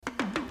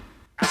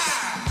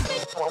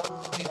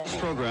This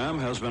program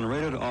has been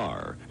rated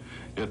R.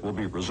 It will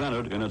be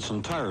presented in its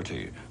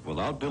entirety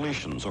without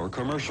deletions or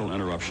commercial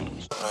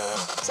interruptions.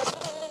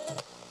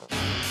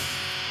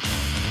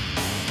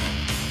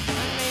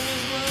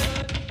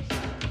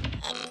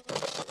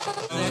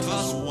 Let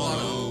us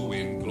wallow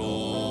in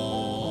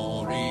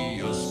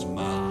glorious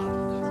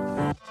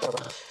mud.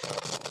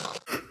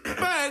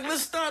 Bang,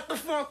 let's start the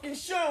fucking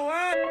show,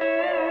 huh?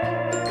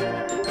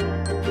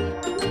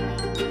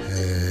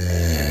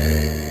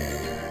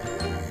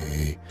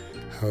 Hey,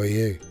 how are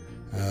you?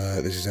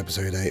 This is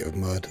episode 8 of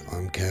Mud.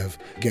 I'm Kev.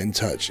 Get in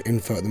touch,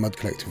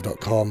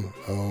 info@themudcollective.com,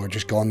 or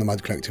just go on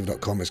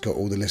themudcollective.com. It's got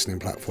all the listening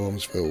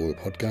platforms for all the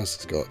podcasts.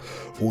 It's got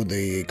all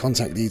the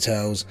contact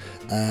details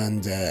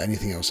and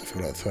anything else I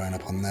feel like throwing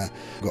up on there.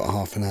 Got a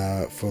half an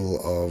hour full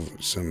of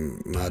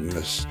some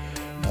madness.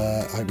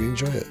 I hope you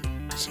enjoy it.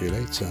 See you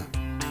later.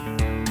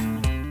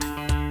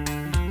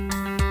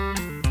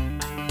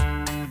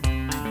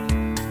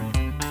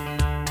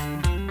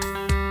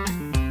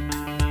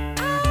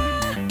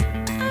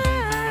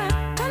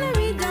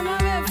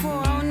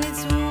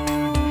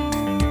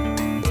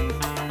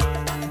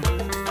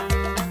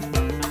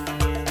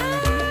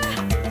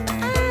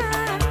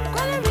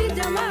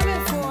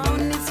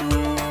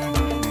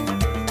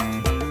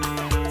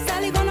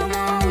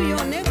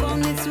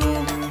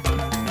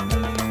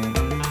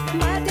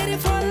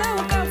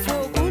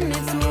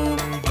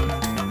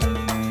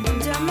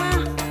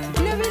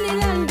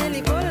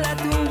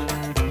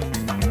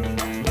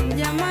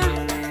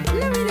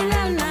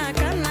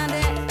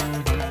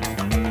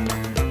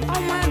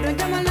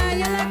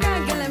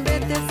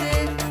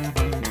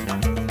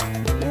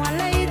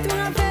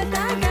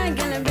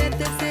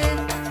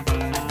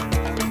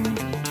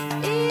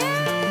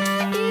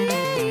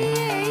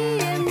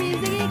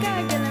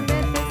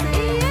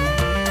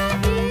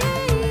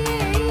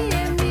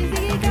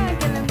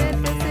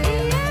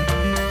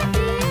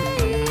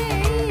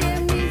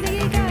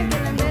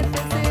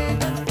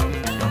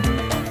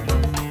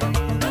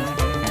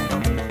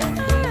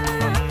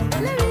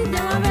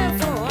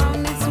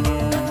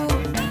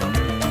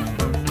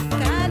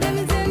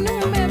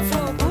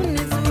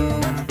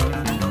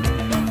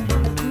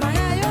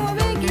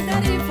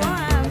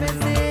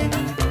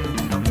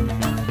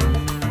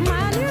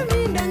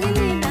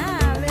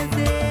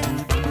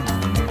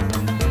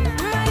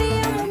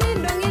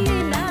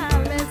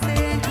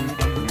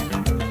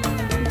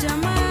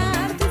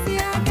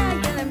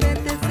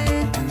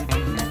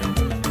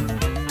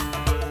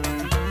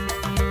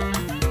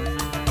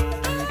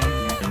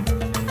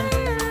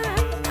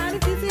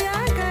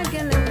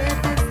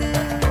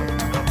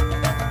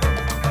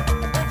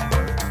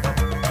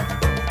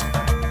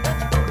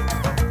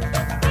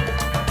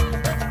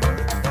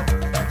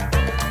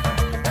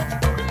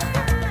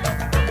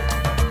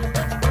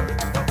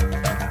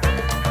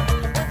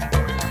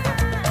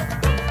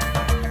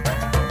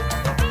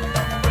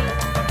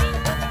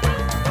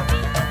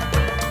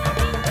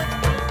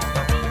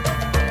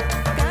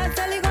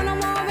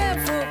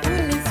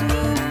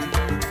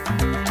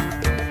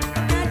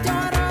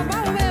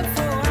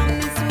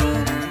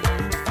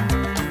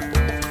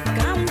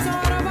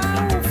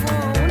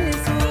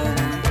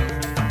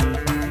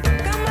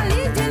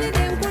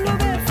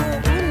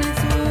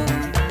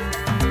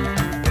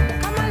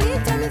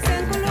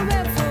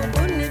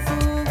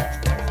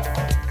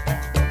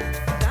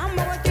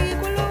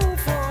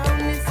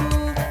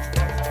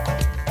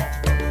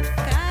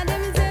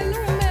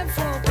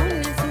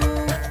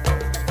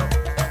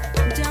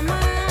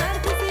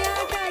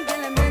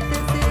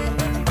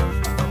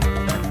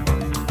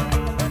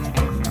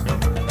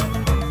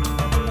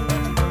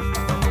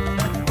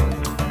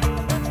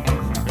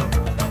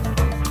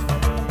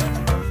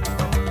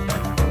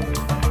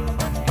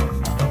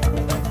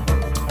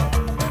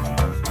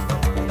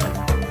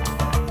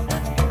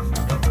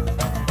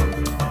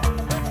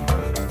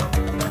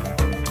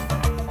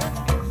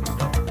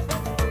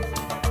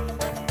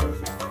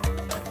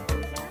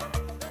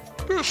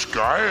 This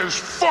guy is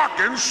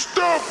fucking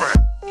stupid!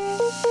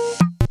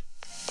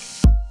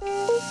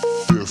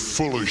 You're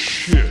full of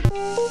shit.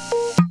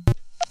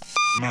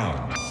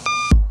 Now,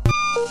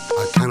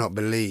 I cannot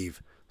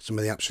believe some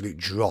of the absolute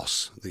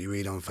dross that you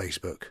read on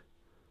Facebook.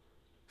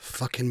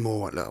 Fucking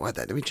moron. Look, wait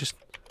there, let me just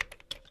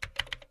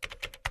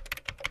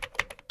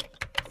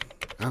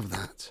have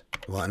that.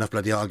 Right, enough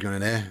bloody arguing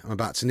in here. I'm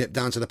about to nip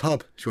down to the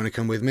pub. Do you want to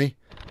come with me?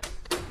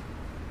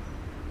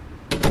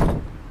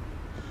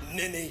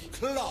 Ninny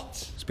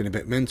clot. It's been a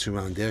bit mental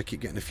around here. I keep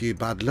getting a few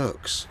bad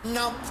looks.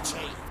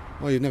 Numpty.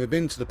 Well, you've never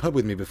been to the pub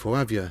with me before,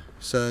 have you?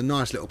 It's a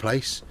nice little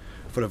place,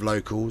 full of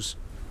locals.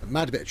 A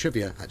mad bit of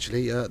trivia,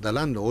 actually. The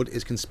landlord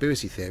is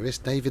conspiracy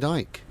theorist David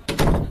Icke.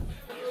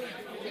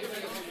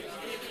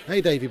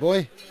 Hey, Davey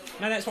boy.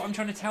 No, that's what I'm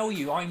trying to tell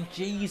you. I'm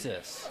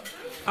Jesus.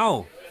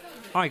 Oh,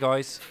 hi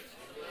guys.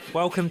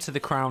 Welcome to the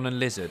Crown and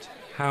Lizard.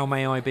 How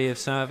may I be of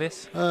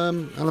service?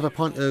 I'll have a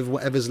pint of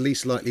whatever's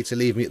least likely to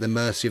leave me at the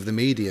mercy of the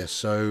media,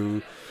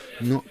 so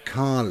not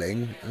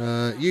Carling.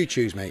 You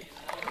choose, mate.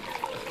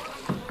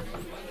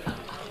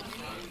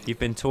 You've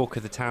been talk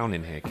of the town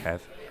in here,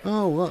 Kev.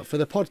 Oh, what, for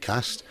the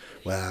podcast?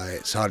 Well,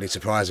 it's hardly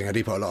surprising. I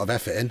do put a lot of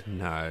effort in.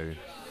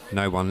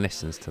 No one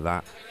listens to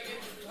that.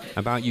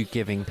 About you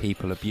giving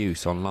people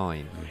abuse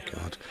online. Oh,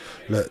 God.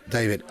 Look,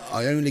 David,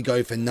 I only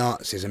go for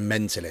Nazis and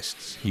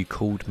mentalists. You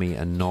called me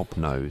a knob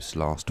nose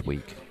last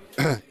week.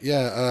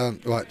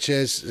 Right,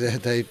 cheers,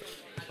 Dave.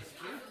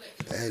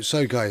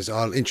 So, guys,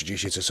 I'll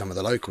introduce you to some of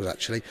the locals,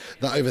 actually.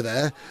 That over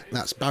there,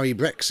 that's Barry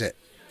Brexit.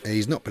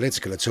 He's not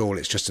political at all,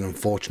 it's just an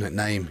unfortunate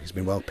name. He's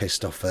been well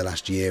pissed off for the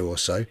last year or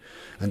so.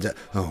 And,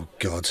 oh,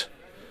 God,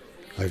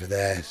 over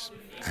there's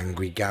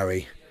Angry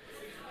Gary.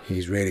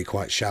 He's really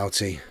quite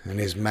shouty. And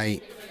his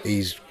mate,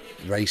 he's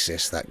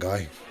racist, that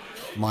guy.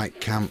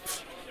 Mike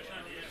Kampf.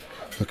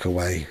 Look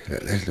away.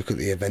 Look at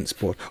the events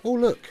board. Oh,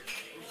 look.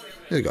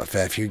 They've got a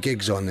fair few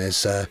gigs on.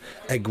 There's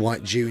Egg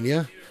White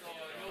Jr.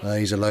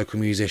 He's a local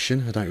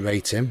musician. I don't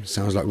rate him.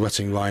 Sounds like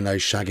rutting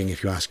rhinos shagging,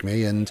 if you ask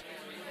me. And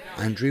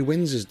Andrew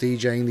Windsor's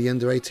DJing the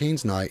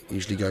under-18s night.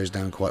 Usually goes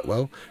down quite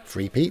well.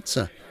 Free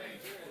pizza.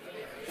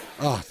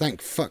 Oh,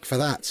 thank fuck for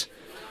that.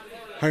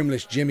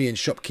 Homeless Jimmy and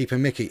shopkeeper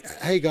Mickey.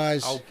 Hey,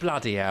 guys. Oh,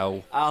 bloody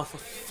hell. Oh, for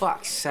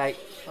fuck's sake.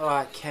 All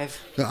right, Kev.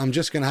 Look, I'm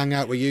just going to hang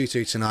out with you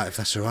two tonight, if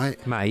that's all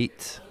right.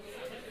 Mate,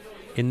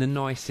 in the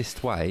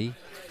nicest way,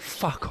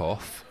 fuck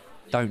off.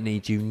 Don't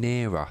need you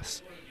near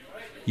us.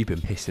 You've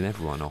been pissing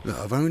everyone off. Look,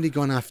 I've only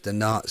gone after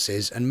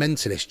Nazis and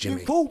mentalists,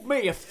 Jimmy. You called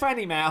me a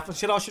fanny mouth and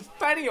said I should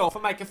fanny off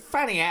and make a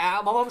fanny out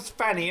of my mum's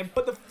fanny and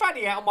put the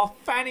fanny out of my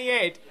fanny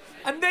head.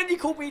 And then you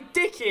called me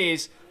dick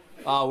ears.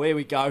 Oh, here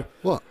we go.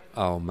 What?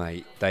 Oh,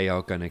 mate, they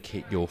are going to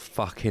kick your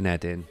fucking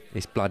head in.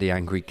 It's bloody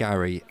Angry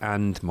Gary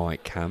and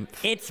Mike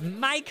Kampf. It's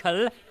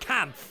Michael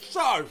Kampf.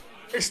 So,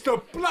 it's the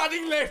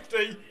bloody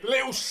lefty,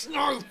 little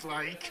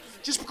snowflake.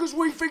 Just because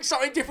we think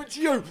something different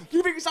to you,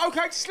 you think it's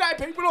okay to slap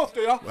people off,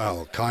 do you?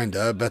 Well,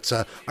 kinda, but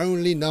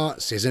only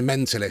Nazis and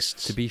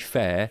mentalists. To be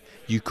fair,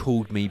 you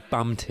called me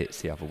bum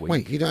tits the other week.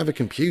 Wait, you don't have a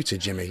computer,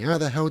 Jimmy. How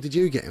the hell did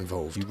you get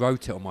involved? You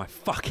wrote it on my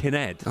fucking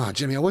head. Oh,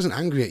 Jimmy, I wasn't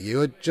angry at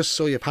you. I just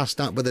saw you passed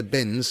out by the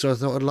bins, so I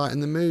thought I'd lighten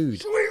the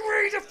mood. We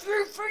read a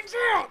few things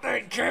out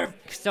then, Kev.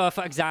 So,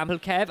 for example,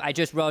 Kev, I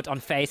just wrote on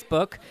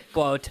Facebook,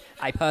 quote,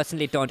 I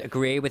personally don't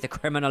agree with the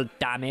criminal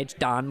damage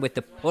done with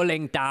the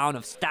pulling down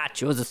of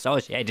statues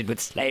associated with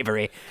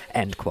slavery,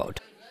 end quote.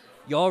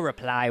 Your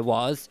reply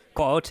was,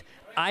 quote,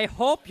 I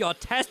hope your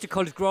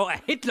testicles grow a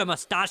Hitler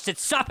moustache that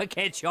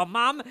suffocates your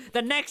mum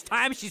the next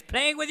time she's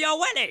playing with your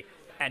willy,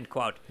 end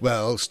quote.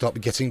 Well,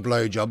 stop getting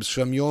blowjobs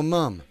from your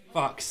mum.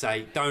 Fuck's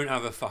sake, don't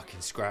have a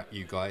fucking scrap,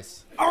 you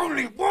guys.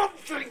 Only one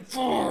thing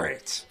for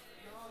it.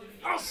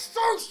 A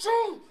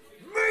social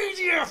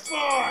media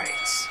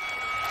fight.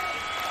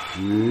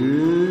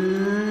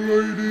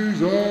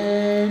 Ladies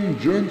and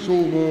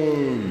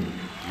gentlemen,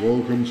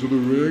 welcome to the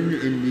ring.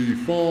 In the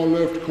far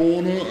left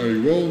corner, a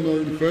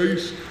well-known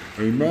face,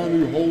 a man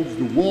who holds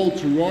the world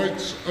to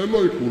rights, a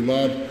local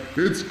lad.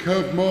 It's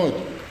Kev Mudd,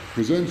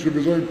 presenter of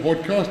his own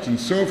podcast and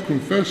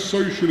self-confessed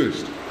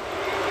socialist.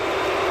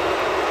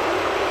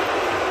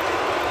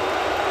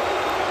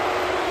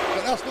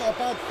 But that's not a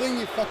bad thing,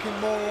 you fucking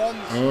morons.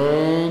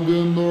 And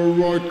in the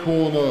right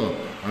corner,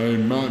 a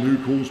man who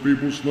calls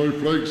people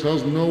snowflakes,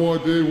 has no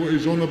idea what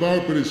he's on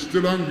about, but is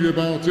still angry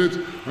about it,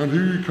 and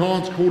who you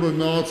can't call a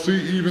Nazi,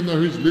 even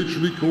though he's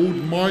literally called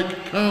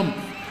Mike Kampf.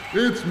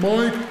 It's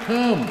Mike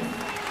Kampf.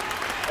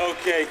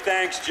 Okay,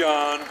 thanks,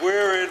 John.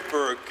 We're in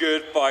for a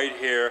good fight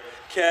here.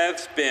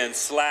 Kev's been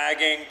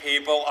slagging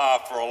people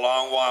off for a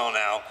long while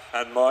now,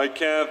 and Mike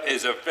Kampf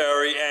is a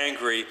very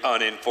angry,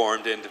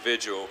 uninformed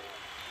individual.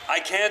 I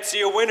can't see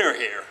a winner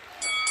here.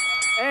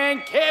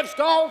 And Kev's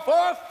gone for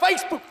a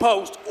Facebook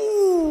post.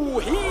 Ooh,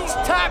 he's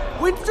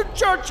typed Winston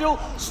Churchill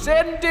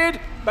said and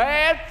did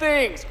bad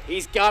things.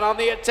 He's got on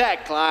the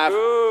attack, Clive.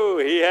 Ooh,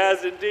 he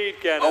has indeed,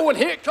 Kenneth. Oh, and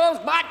here comes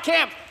Mike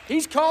Kampf.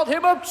 He's called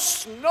him a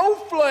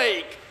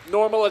snowflake.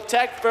 Normal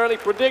attack, fairly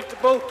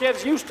predictable.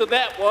 Kev's used to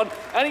that one.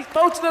 And he's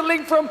posted a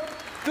link from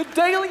the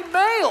Daily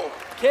Mail.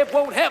 Kev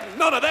won't have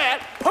none of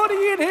that.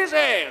 Putty in his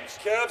hands.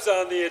 Kev's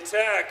on the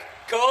attack.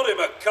 Called him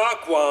a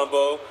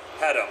cockwombo.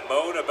 Had a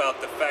moan about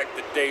the fact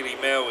the Daily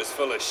Mail was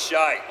full of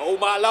shite. Oh,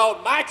 my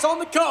Lord, Mike's on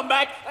the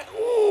comeback.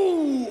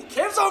 Ooh,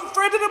 Kev's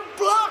unfriended and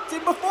blocked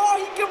him before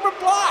he can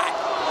reply.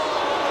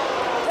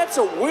 That's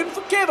a win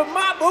for Kev in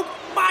my book.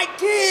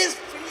 Mike is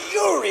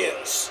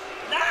furious.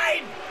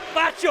 9!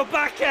 Bat your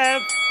back,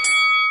 Kev!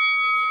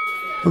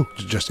 Oh,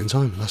 just in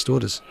time. Last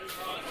orders.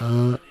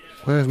 Where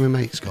have my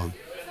mates gone?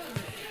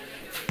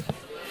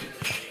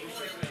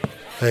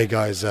 Hey,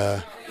 guys,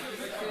 don't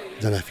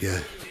know if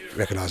you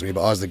recognise me,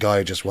 but I was the guy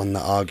who just won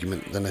that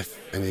argument. Don't know if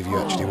any of you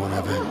actually want to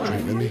have a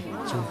drink with me.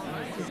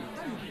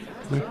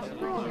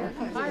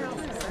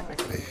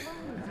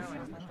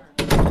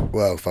 No?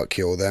 Well, fuck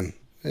you all then.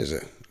 There's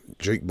a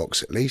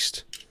jukebox at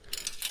least.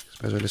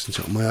 Suppose I listen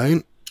to it on my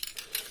own.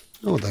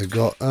 Oh, they've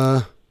got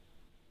the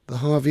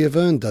Harvey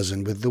Avern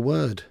dozen with The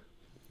Word.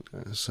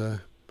 That's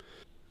a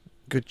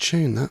good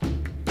tune, that.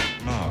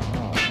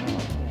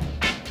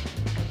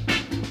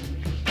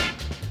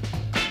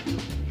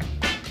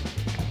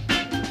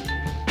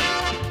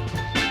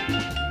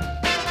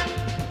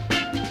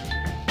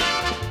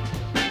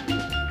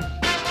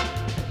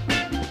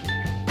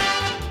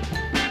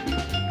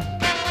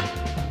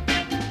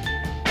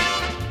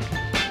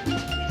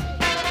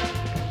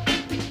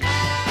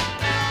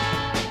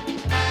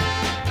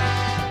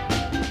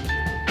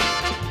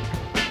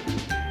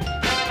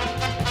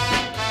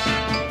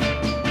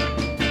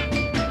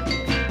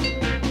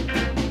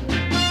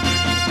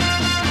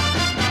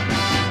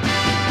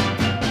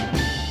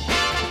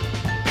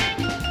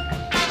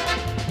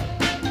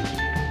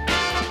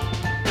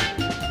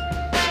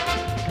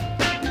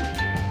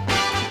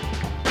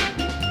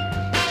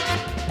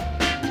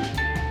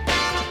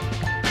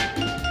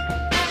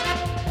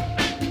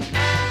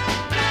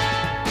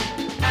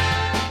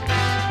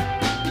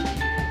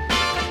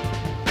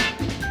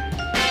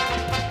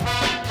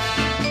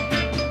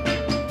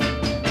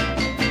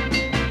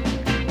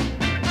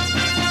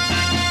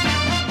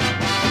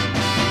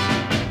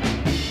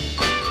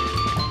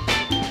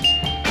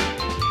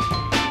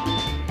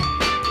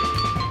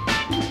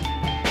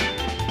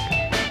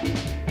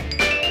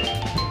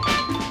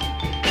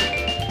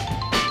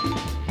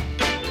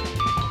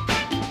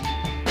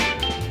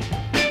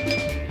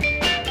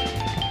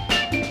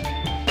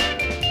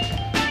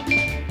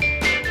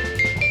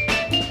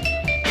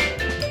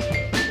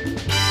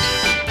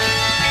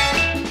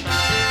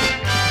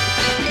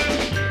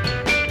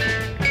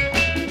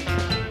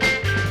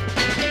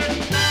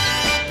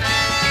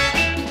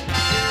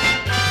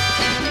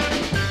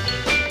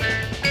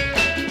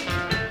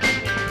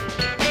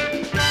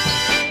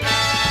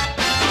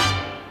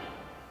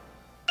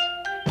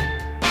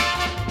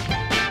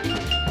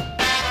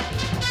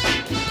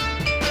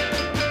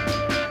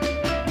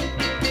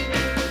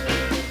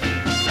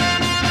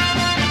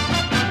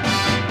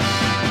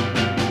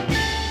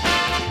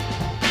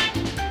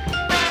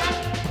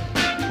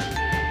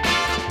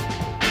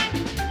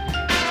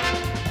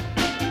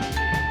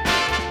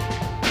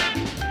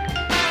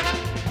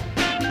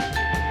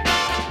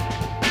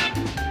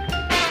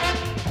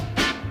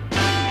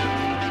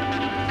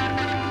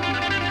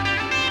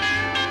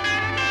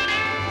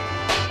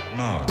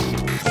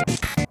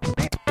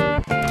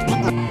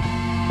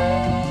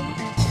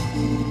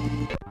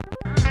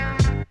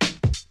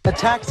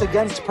 attacks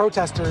against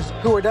protesters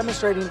who are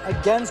demonstrating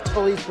against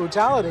police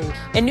brutality.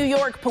 In New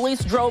York,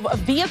 police drove a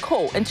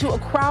vehicle into a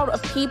crowd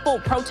of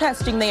people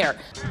protesting there.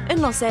 In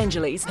Los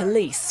Angeles,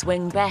 police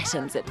swing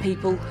batons at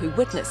people who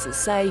witnesses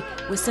say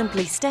were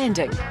simply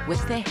standing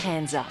with their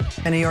hands up.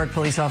 A New York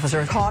police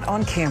officer caught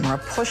on camera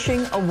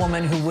pushing a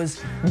woman who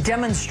was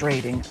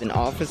demonstrating. An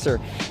officer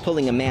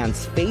pulling a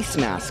man's face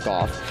mask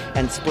off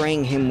and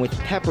spraying him with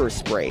pepper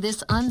spray.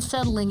 This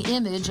unsettling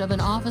image of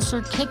an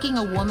officer kicking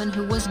a woman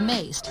who was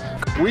maced.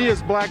 We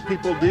as black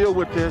people deal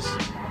with this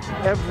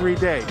every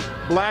day.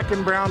 Black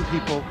and brown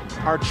people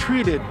are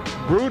treated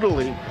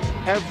brutally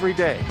every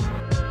day.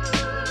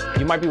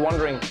 You might be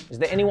wondering, is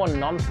there anyone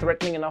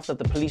non-threatening enough that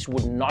the police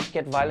would not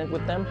get violent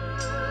with them?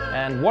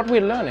 And what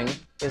we're learning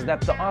is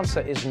that the answer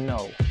is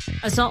no.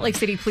 A Salt Lake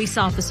City police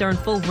officer in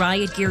full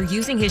riot gear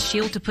using his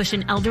shield to push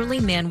an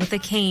elderly man with a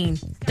cane.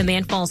 The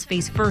man falls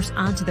face first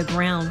onto the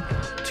ground.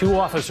 2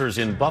 officers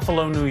in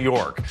Buffalo, New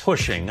York,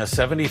 pushing a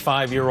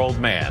 75-year-old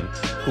man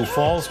who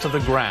falls to the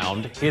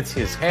ground, hits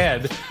his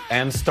head,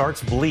 and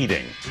starts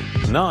bleeding.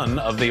 None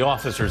of the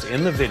officers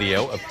in the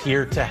video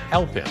appear to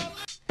help him.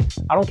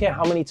 I don't care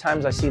how many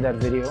times I see that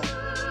video,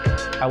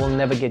 I will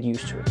never get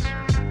used to it.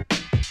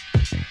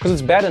 Because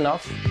it's bad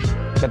enough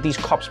that these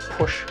cops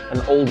push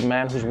an old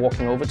man who's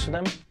walking over to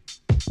them.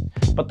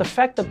 But the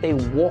fact that they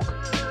walk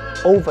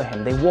over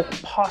him, they walk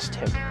past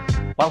him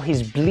while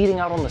he's bleeding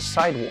out on the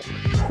sidewalk.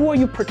 Who are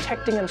you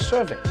protecting and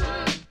serving?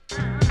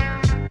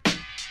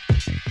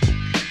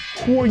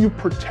 Who are you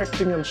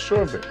protecting and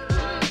serving?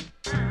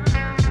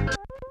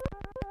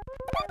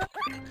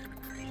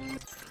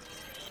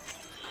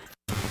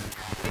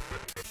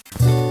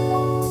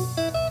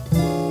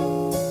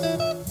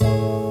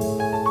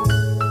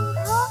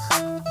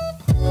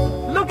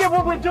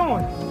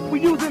 We're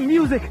using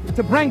music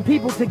to bring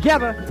people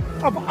together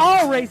of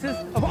all races,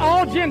 of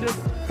all genders,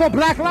 for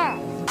Black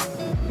lives.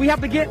 We have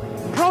to get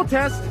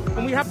protests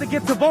and we have to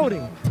get to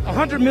voting.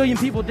 100 million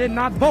people did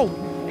not vote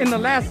in the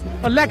last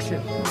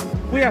election.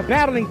 We are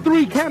battling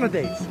 3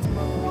 candidates: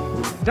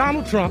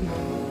 Donald Trump,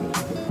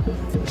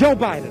 Joe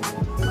Biden,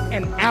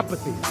 and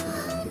apathy.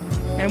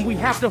 And we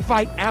have to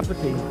fight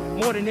apathy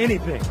more than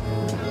anything.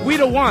 We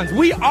the ones.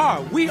 We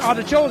are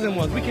the chosen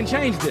ones. We can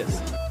change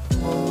this.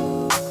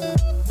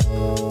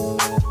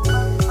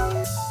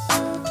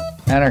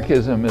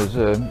 Anarchism is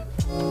a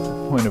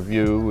point of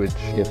view which,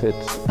 if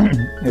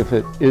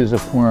it is a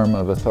form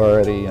of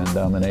authority and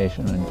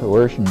domination and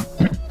coercion,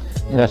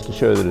 it has to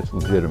show that it's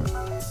legitimate.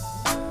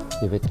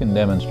 If it can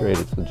demonstrate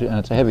it's legitimate, and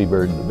it's a heavy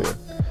burden to bear.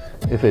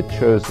 If it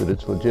shows that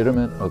it's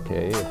legitimate,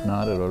 okay. If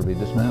not, it ought to be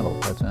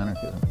dismantled. That's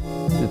anarchism.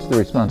 It's the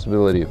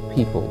responsibility of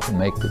people to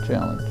make the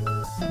challenge.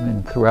 I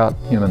mean, throughout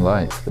human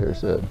life,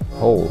 there's a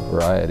whole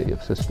variety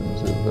of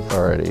systems of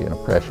authority and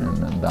oppression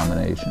and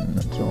domination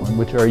and so on,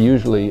 which are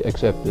usually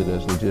accepted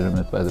as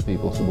legitimate by the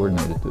people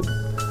subordinated to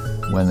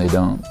them. When they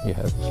don't, you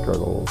have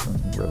struggles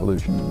and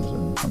revolutions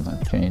and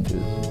sometimes changes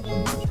and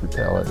sometimes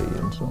brutality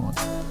and so on.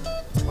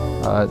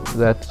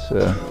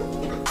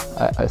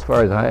 As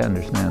far as I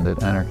understand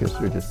it, anarchists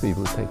are just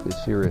people who take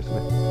this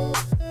seriously.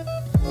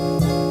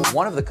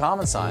 One of the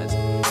common signs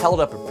held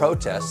up at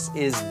protests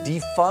is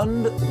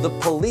defund the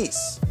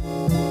police.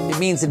 It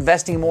means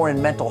investing more in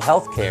mental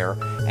health care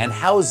and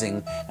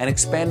housing and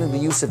expanding the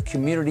use of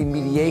community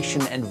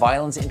mediation and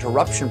violence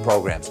interruption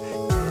programs.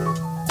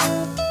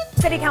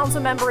 City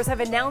Council members have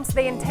announced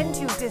they intend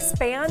to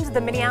disband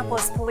the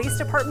Minneapolis Police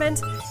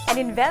Department and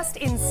invest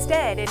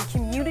instead in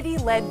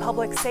community-led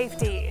public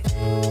safety.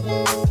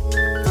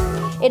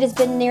 It has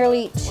been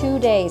nearly 2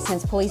 days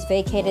since police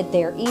vacated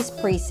their East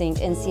Precinct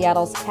in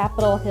Seattle's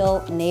Capitol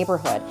Hill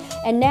neighborhood.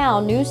 And now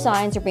new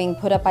signs are being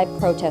put up by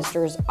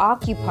protesters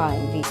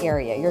occupying the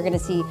area. You're going to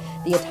see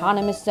the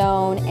Autonomous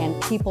Zone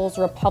and People's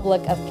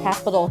Republic of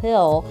Capitol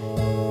Hill.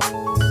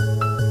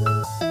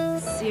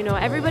 You know,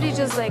 everybody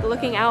just like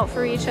looking out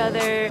for each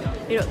other,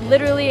 you know,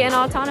 literally an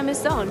autonomous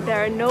zone.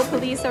 There are no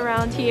police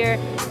around here.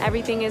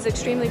 Everything is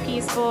extremely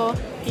peaceful.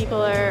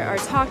 People are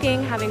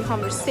talking, having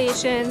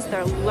conversations,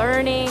 they're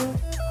learning.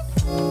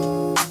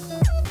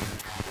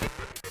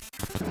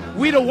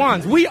 We the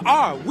ones. We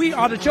are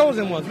the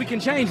chosen ones. We can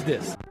change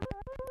this.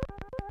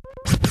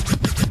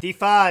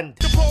 Defund.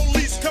 The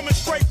police coming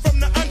straight from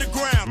the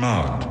underground.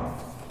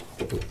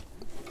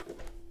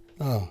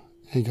 Oh,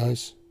 hey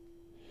guys.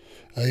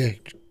 Yeah,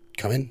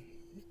 come in.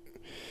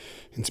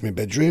 Into my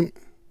bedroom.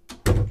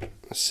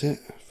 That's it.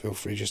 Feel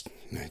free, just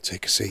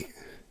take a seat.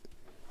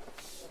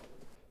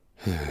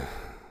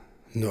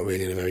 Not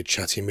really in a very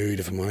chatty mood,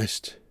 if I'm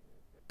honest.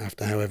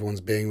 After how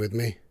everyone's being with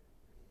me.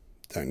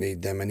 Don't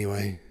need them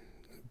anyway.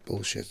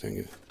 Bullshit, don't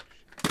give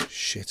a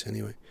shit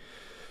anyway.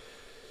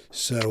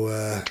 So,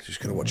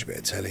 just gonna watch a bit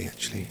of telly,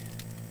 actually.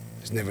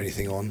 There's never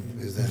anything on,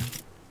 is there?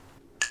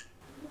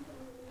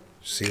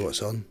 See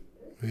what's on,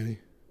 really.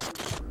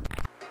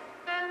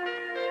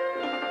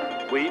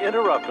 We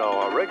interrupt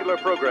our regular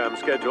program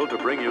schedule to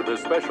bring you this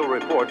special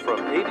report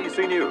from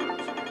ABC News.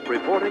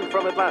 Reporting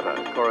from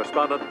Atlanta,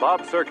 correspondent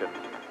Bob Serkin.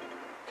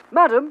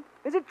 Madam,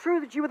 is it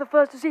true that you were the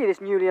first to see this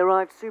newly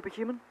arrived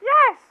superhuman?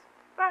 Yes,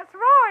 that's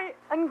right.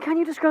 And can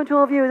you describe to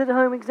our viewers at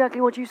home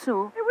exactly what you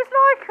saw? It was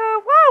like a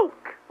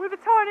whelk with a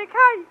tiny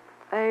cape.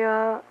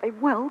 A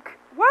whelk?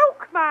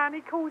 Whelk man,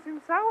 he calls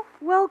himself.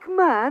 Whelk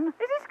man? Is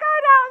this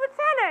going out on the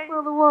telly?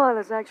 Well, the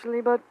wireless,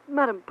 actually, but,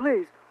 madam,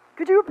 please,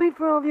 could you repeat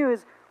for our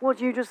viewers what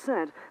you just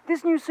said?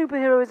 This new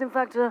superhero is, in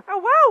fact, a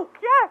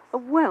whelk, yes. A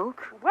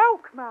whelk? A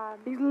whelk man.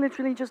 He's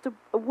literally just a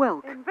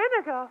whelk. In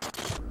vinegar.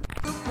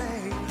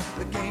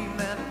 The game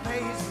that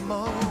pays the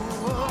most.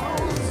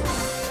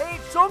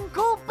 It's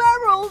Uncle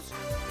Beryl's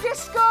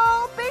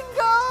Disco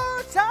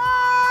Bingo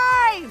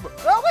time!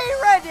 Are we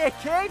ready,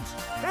 kids?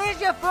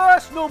 Here's your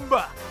first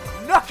number.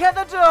 Knock at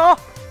the door.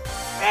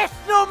 It's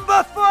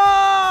number 4!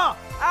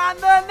 And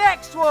the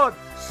next one,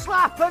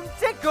 slap and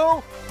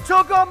tickle,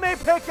 tug on me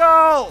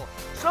pickle.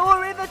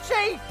 Sore in the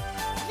teeth,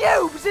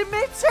 pubes in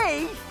me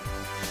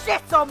teeth,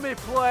 shit on me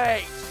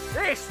plate.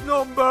 It's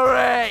number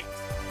 8.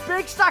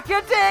 Big stack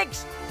of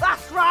dicks.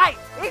 That's right,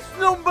 it's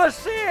number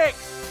 6.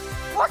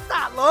 What's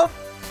that, love?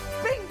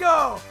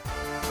 Bingo!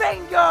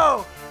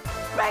 Bingo!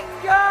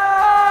 Bingo!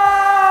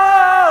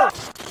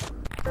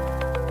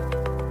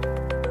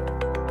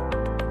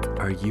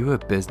 Are you a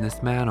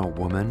businessman or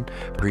woman,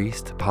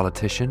 priest,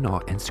 politician,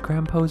 or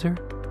Instagram poser?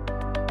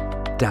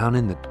 Down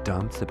in the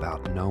dumps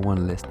about no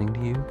one listening to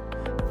you?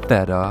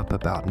 Fed up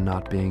about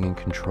not being in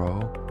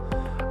control?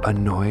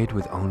 Annoyed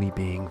with only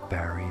being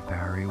very,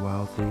 very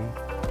wealthy?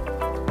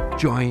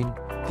 Join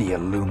the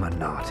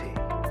Illuminati.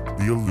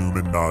 The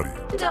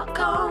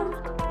Illuminati.com.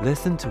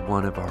 Listen to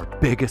one of our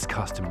biggest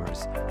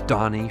customers,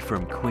 Donnie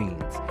from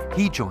Queens.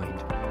 He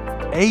joined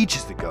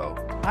ages ago.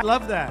 I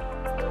love that.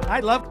 I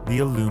love the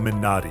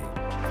Illuminati.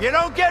 You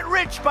don't get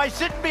rich by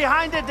sitting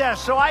behind a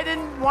desk, so I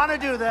didn't want to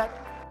do that.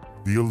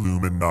 The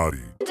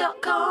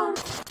Illuminati.com.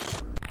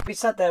 We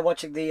sat there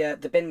watching the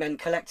bin men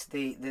collect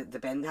the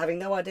bin, having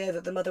no idea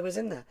that the mother was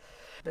in there.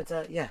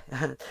 But yeah,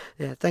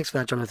 thanks for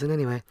that, Jonathan,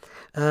 anyway.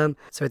 So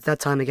it's that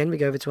time again. We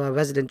go over to our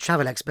resident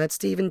travel expert,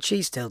 Stephen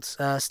Cheestilts.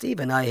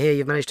 Stephen, I hear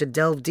you've managed to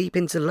delve deep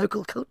into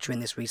local culture in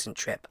this recent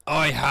trip.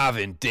 I have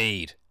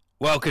indeed.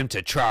 Welcome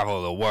to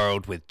Travel the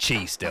World with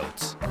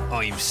Cheestilts.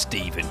 I'm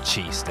Stephen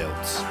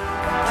Cheestilts.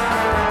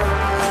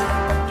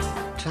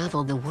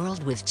 Travel the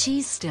world with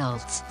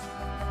Cheestilts.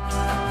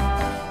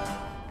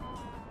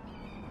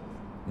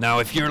 Now,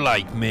 if you're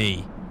like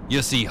me,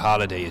 you'll see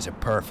holiday is a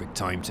perfect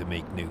time to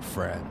make new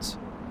friends.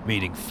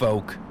 Meeting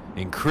folk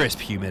in crisp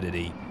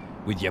humidity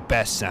with your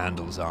best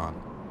sandals on.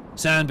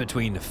 Sand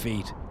between the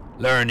feet,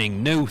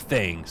 learning new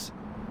things,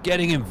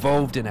 getting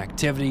involved in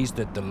activities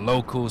that the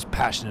locals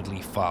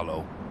passionately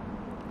follow.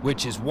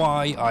 Which is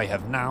why I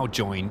have now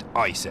joined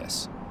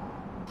ISIS.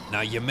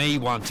 Now, you may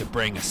want to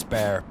bring a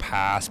spare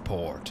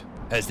passport,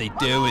 as they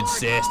do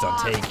insist on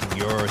taking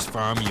yours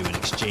from you in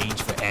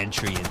exchange for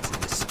entry into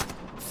this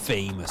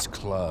famous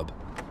club.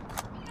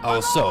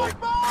 Also,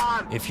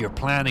 if you're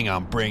planning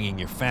on bringing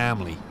your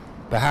family,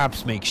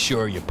 perhaps make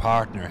sure your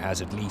partner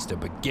has at least a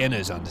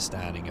beginner's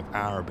understanding of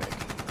Arabic,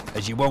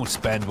 as you won't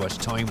spend much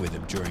time with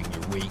him during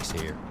your weeks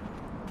here.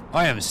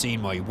 I haven't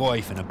seen my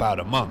wife in about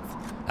a month,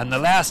 and the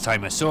last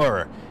time I saw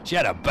her, she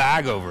had a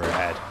bag over her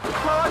head.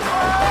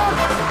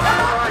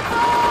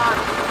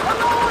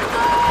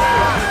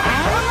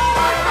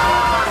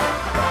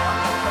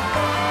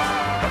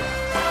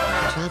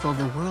 Travel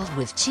the world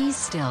with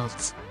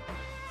Cheestilts.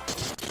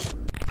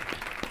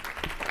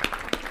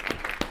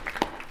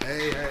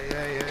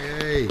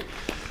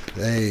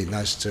 Hey,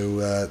 nice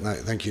to,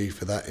 thank you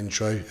for that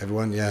intro,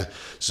 everyone. Yeah,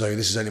 so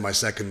this is only my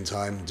second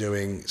time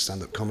doing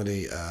stand-up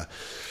comedy.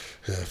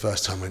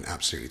 First time went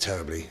absolutely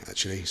terribly,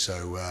 actually.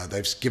 So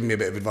they've given me a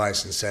bit of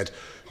advice and said,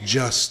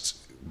 just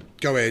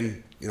go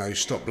in,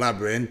 stop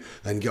blabbering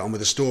and get on with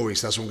the story.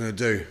 So that's what I'm going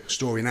to do.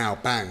 Story now,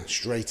 bang,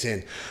 straight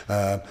in.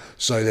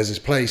 So there's this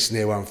place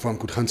near where I'm from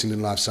called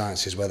Huntingdon Life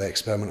Sciences where they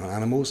experiment on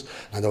animals.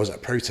 And there was a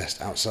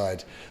protest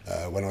outside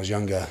when I was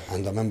younger.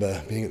 And I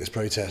remember being at this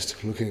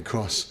protest, looking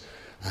across,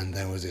 and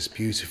there was this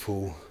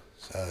beautiful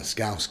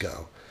Scouse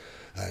girl.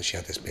 She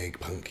had this big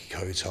punky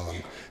coat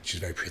on, she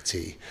was very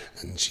pretty,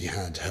 and she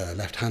had her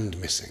left hand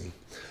missing.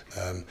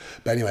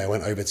 But anyway, I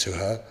went over to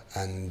her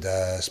and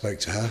spoke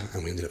to her,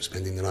 and we ended up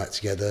spending the night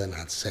together and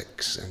had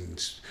sex,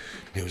 and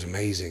it was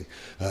amazing.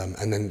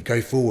 And then go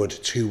forward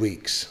 2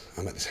 weeks,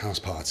 I'm at this house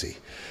party,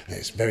 and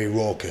it's very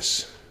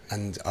raucous,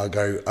 and I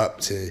go up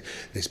to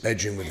this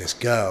bedroom with this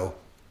girl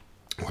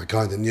who I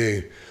kind of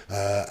knew,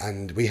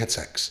 and we had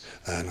sex,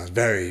 and I was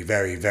very,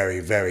 very, very,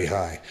 very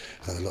high.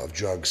 I had a lot of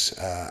drugs,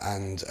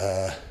 and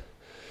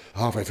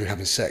halfway through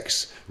having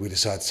sex, we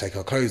decided to take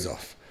our clothes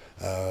off,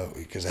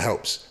 because it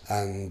helps,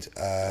 and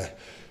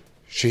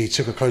she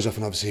took her clothes off,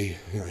 and obviously,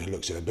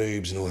 looks at her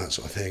boobs and all that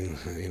sort of thing,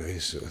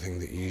 this sort of thing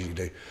that you usually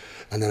do.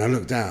 And then I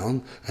looked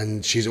down,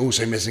 and she's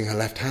also missing her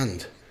left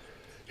hand,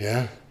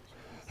 yeah?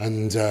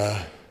 And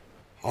I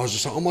was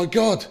just like, oh my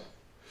God,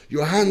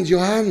 your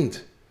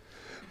hand.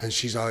 And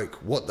she's like,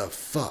 what the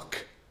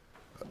fuck?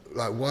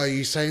 Like, why are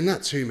you saying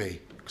that to me?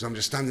 Because I'm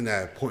just standing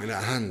there pointing at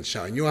her hand,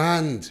 shouting, your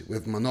hand,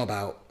 with my knob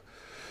out.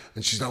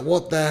 And she's like,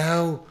 what the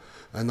hell?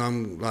 And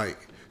I'm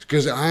like,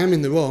 because I am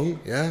in the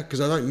wrong, yeah,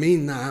 because I don't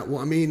mean that.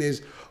 What I mean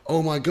is,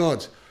 oh my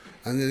God.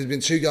 And there's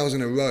been 2 girls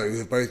in a row who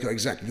have both got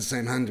exactly the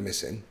same hand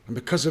missing. And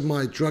because of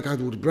my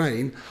drug-addled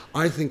brain,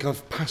 I think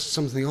I've passed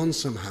something on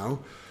somehow.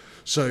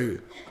 So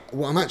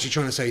what I'm actually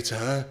trying to say to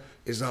her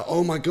is that,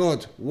 oh my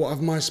God, what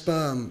have my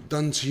sperm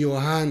done to your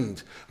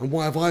hand? And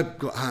why have I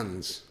got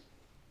hands?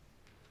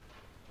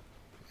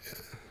 Yeah,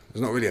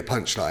 there's not really a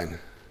punchline.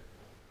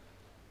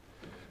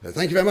 But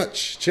thank you very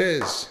much.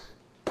 Cheers.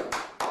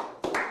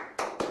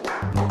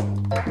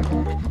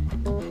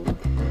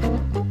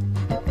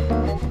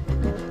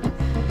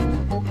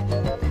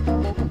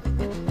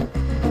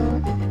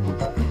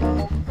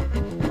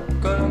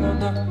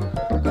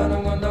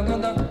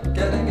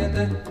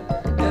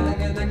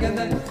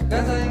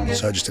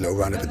 So just a little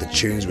roundup of the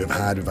tunes we've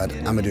had. We've had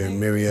Amadou and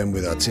Miriam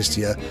with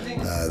Artistia.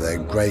 They're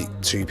great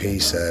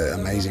 2-piece,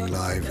 amazing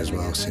live as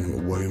well. Seen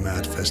them at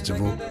WOMAD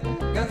Festival.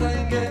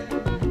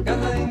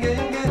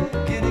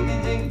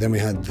 Then we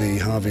had the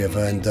Harvey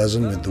Avern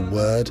Dozen with The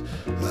Word.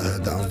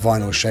 That on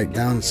Vinyl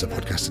Shakedown. It's a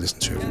podcast to listen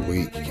to every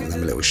week. Give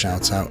them a little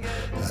shout out.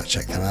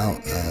 Check them out.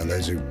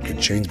 Loads of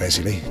good tunes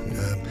basically.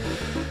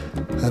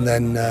 And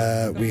then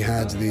we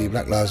had the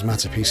Black Lives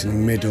Matter piece in the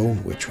middle,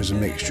 which was a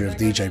mixture of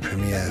DJ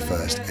Premier,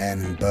 First N,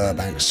 and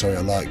Burbank, Sorry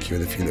I Like You,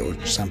 with a few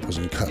little samples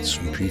and cuts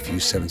from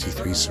Prefuse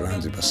 73,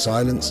 Surrounded by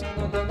Silence.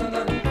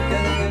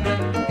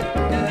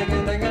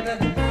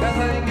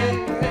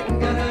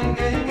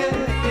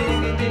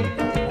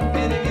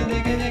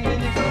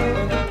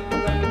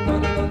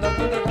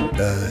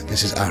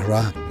 This is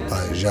Ahra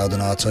by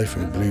Giardinato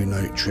from Blue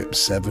Note Trip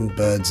 7,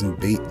 Birds and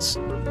Beats.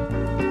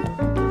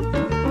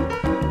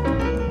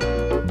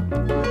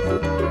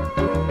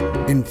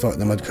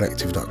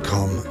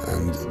 info@themudcollective.com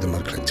and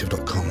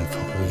themudcollective.com for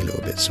all your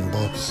little bits and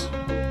bobs.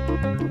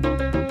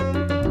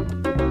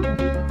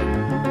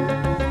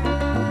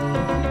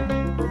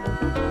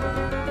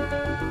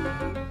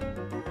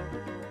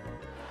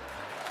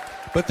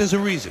 But there's a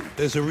reason.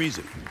 There's a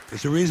reason.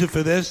 There's a reason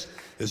for this.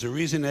 There's a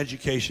reason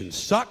education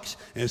sucks,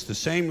 and it's the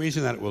same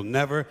reason that it will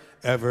never,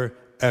 ever,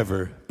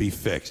 ever be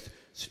fixed.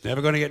 It's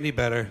never going to get any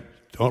better.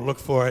 Don't look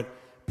for it.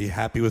 Be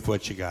happy with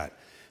what you got.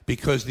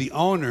 Because the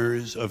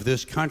owners of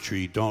this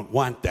country don't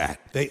want that.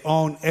 They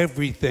own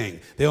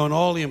everything. They own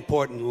all the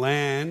important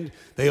land.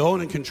 They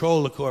own and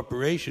control the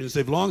corporations.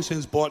 They've long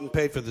since bought and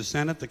paid for the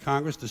Senate, the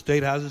Congress, the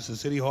state houses, the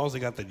city halls. They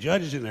got the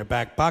judges in their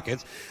back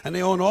pockets. And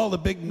they own all the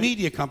big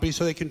media companies,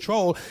 so they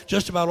control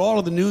just about all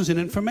of the news and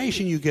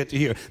information you get to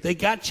hear. They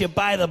got you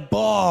by the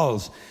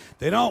balls.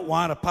 They don't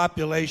want a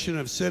population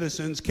of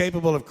citizens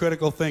capable of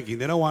critical thinking.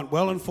 They don't want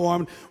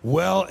well-informed,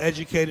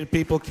 well-educated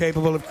people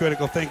capable of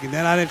critical thinking.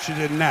 They're not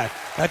interested in that.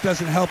 That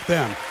doesn't help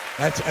them.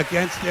 That's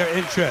against their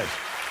interest.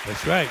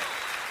 That's right.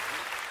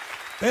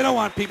 They don't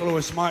want people who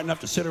are smart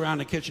enough to sit around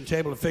the kitchen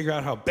table and figure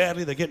out how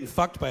badly they're getting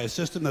fucked by a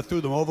system that threw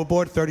them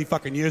overboard 30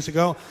 fucking years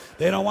ago.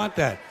 They don't want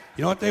that.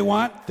 You know what they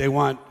want? They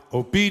want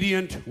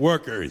obedient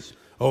workers.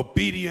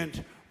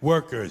 Obedient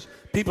workers.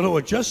 People who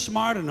are just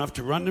smart enough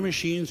to run the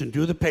machines and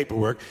do the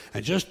paperwork,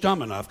 and just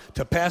dumb enough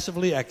to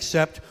passively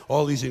accept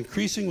all these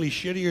increasingly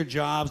shittier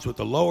jobs with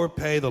the lower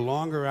pay, the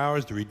longer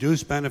hours, the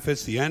reduced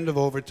benefits, the end of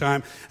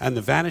overtime, and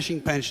the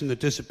vanishing pension that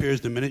disappears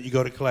the minute you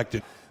go to collect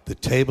it. The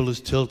table is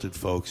tilted,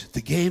 folks.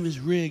 The game is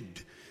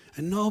rigged.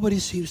 And nobody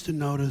seems to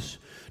notice.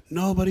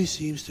 Nobody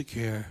seems to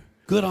care.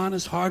 Good,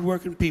 honest,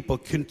 hard-working people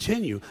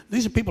continue.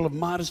 These are people of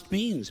modest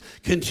means.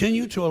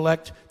 Continue to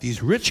elect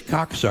these rich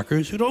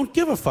cocksuckers who don't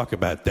give a fuck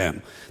about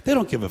them. They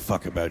don't give a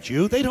fuck about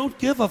you. They don't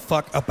give a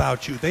fuck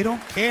about you. They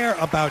don't care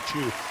about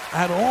you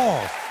at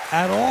all.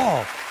 At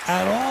all.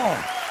 At all.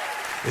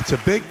 It's a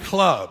big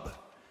club,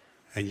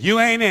 and you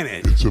ain't in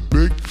it. It's a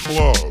big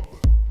club,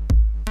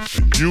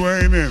 and you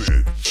ain't in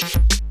it.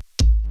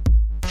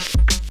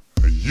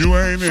 And you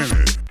ain't in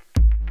it.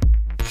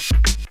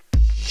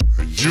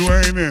 And you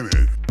ain't in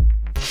it.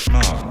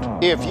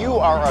 If you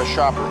are a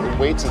shopper who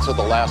waits until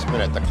the last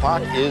minute, the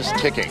clock is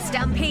ticking.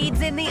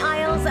 Stampedes in the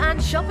aisles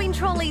and shopping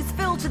trolleys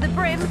filled to the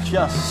brim.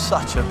 Just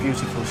such a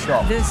beautiful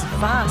shop. This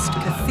vast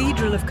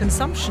cathedral of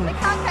consumption. We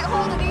can't get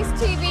hold of these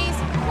TVs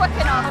quick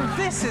enough. And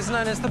this is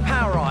known as the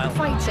power aisle.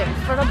 Fighting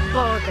for a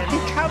bargain. You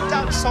camped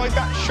outside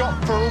that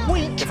shop for a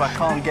week. If I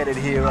can't get it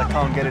here, I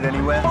can't get it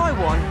anywhere. Buy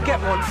one,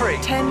 get one free.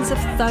 Tens of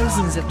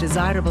thousands of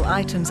desirable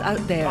items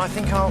out there. I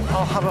think I'll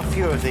have a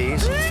few of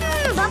these.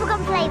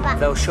 Bubblegum flavour.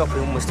 They'll shop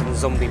almost in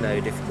zombie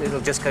mode. If it'll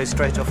just go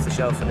straight off the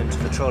shelf and into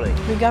the trolley.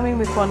 We go in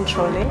with one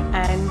trolley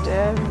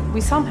and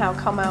we somehow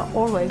come out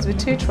always with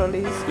two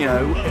trolleys. You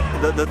know,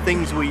 the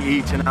things we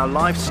eat and our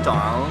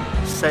lifestyle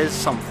says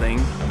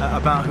something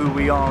about who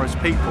we are as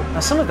people.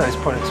 Now, some of those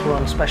products were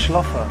on special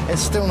offer.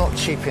 It's still not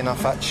cheap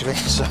enough, actually,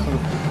 so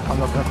I'm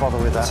not going to bother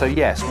with that. So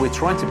yes, we're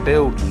trying to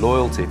build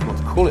loyalty, if you want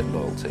to call it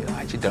loyalty.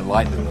 I actually don't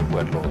like the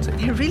word loyalty.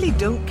 They really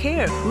don't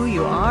care who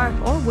you are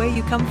or where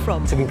you come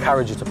from. To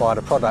encourage you to buy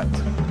the product.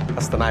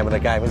 That's the name of the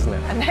game, isn't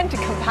it? And then to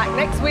come back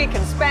next week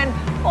and spend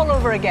all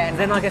over again.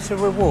 Then I get a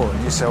reward.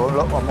 You sell a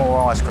lot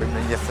more ice cream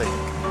than you think,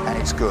 and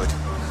it's good,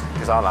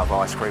 because I love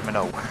ice cream and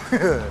all.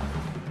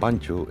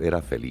 Pancho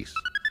era feliz.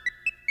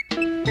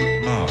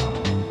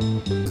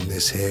 And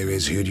this here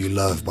is Who Do You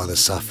Love by the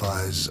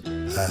Sapphires.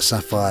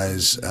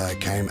 Sapphires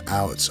came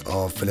out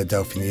of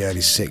Philadelphia in the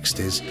early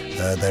 60s.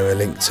 They were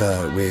linked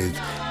with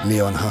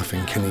Leon Huff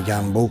and Kenny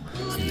Gamble,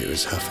 and it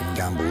was Huff and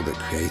Gamble that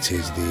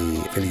created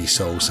the Philly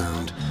soul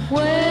sound.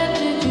 Where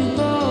did you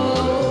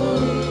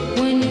go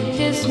when you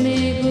kissed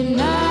me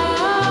goodnight?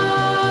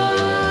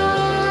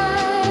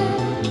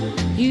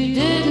 You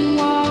didn't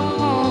walk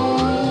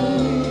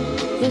home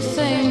the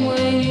same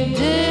way you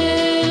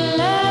did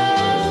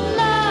last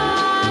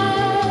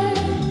night.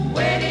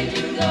 Where did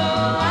you go?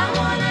 I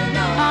wanna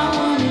know. I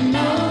wanna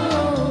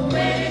know.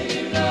 Where did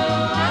you go?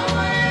 I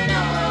wanna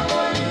know. I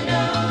wanna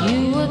know. You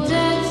were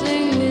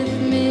dancing with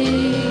me,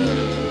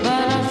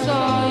 but I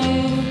saw you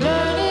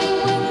flirting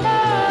with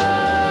her.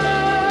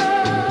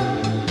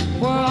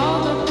 Were all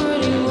the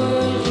pretty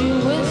words you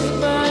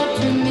whispered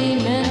to me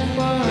meant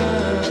for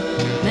her,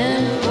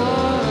 meant for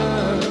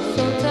her?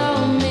 So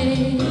tell me,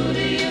 who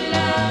do you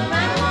love?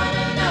 I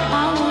wanna know.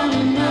 I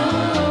wanna know.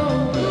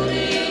 Who do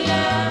you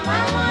love? I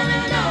wanna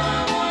know.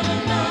 I wanna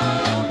know.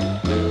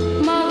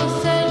 Mother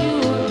said you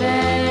were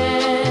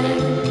bad,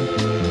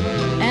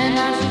 and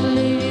I should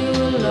leave you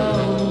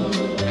alone.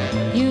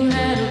 You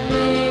had a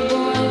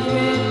playboy's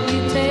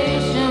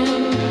reputation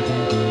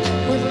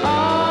with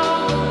all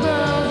the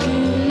girls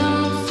you know,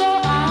 so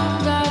I've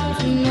got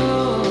to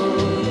know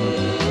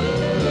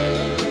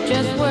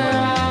just where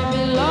I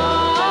belong.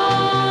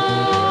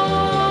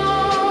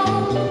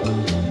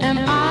 Am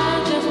I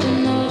just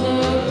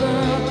another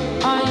girl?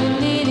 Are you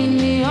leading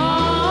me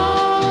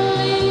on,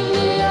 leading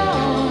me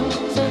on?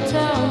 So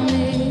tell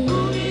me, who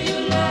do you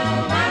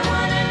love? I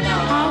wanna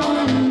know. I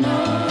wanna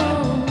know.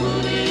 Who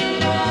do you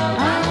love?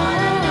 I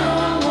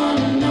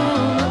wanna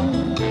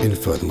know.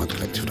 Info at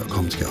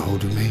themudcollective.com to get a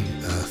hold of me.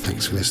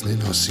 Thanks for listening.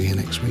 I'll see you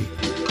next week.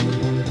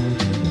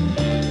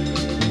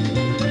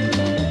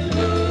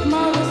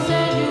 Mother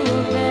said you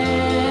were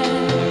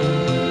bad,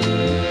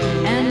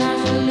 and I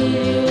should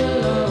leave you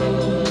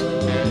alone.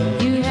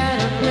 You had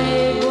a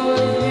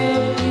playboy's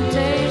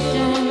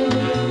reputation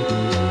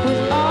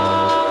with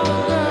all the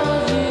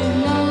girls you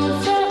know,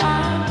 so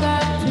I've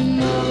got to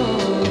know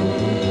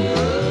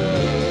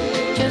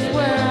just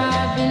where I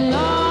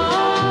belong.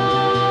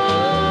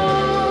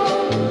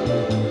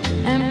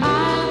 Am I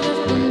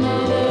just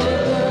another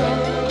girl?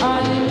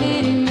 Are you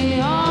leading me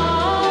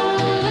on,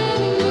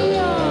 leading me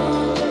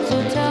on? So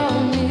tell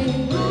me,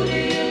 who do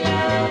you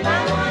love? I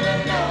wanna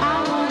know. I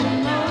wanna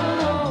know.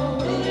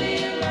 Who do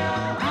you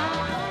love?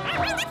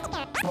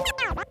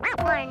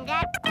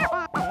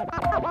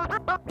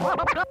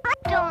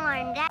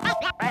 Darn,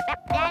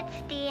 that's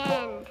the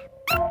end.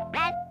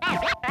 That's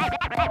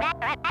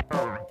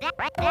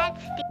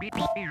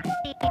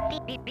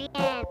the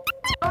end.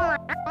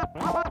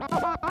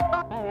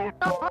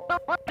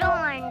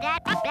 Darn,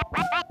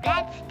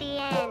 that's the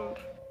end.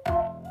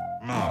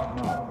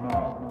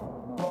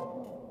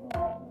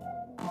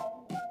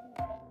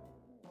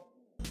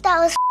 That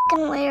was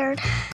f***ing weird.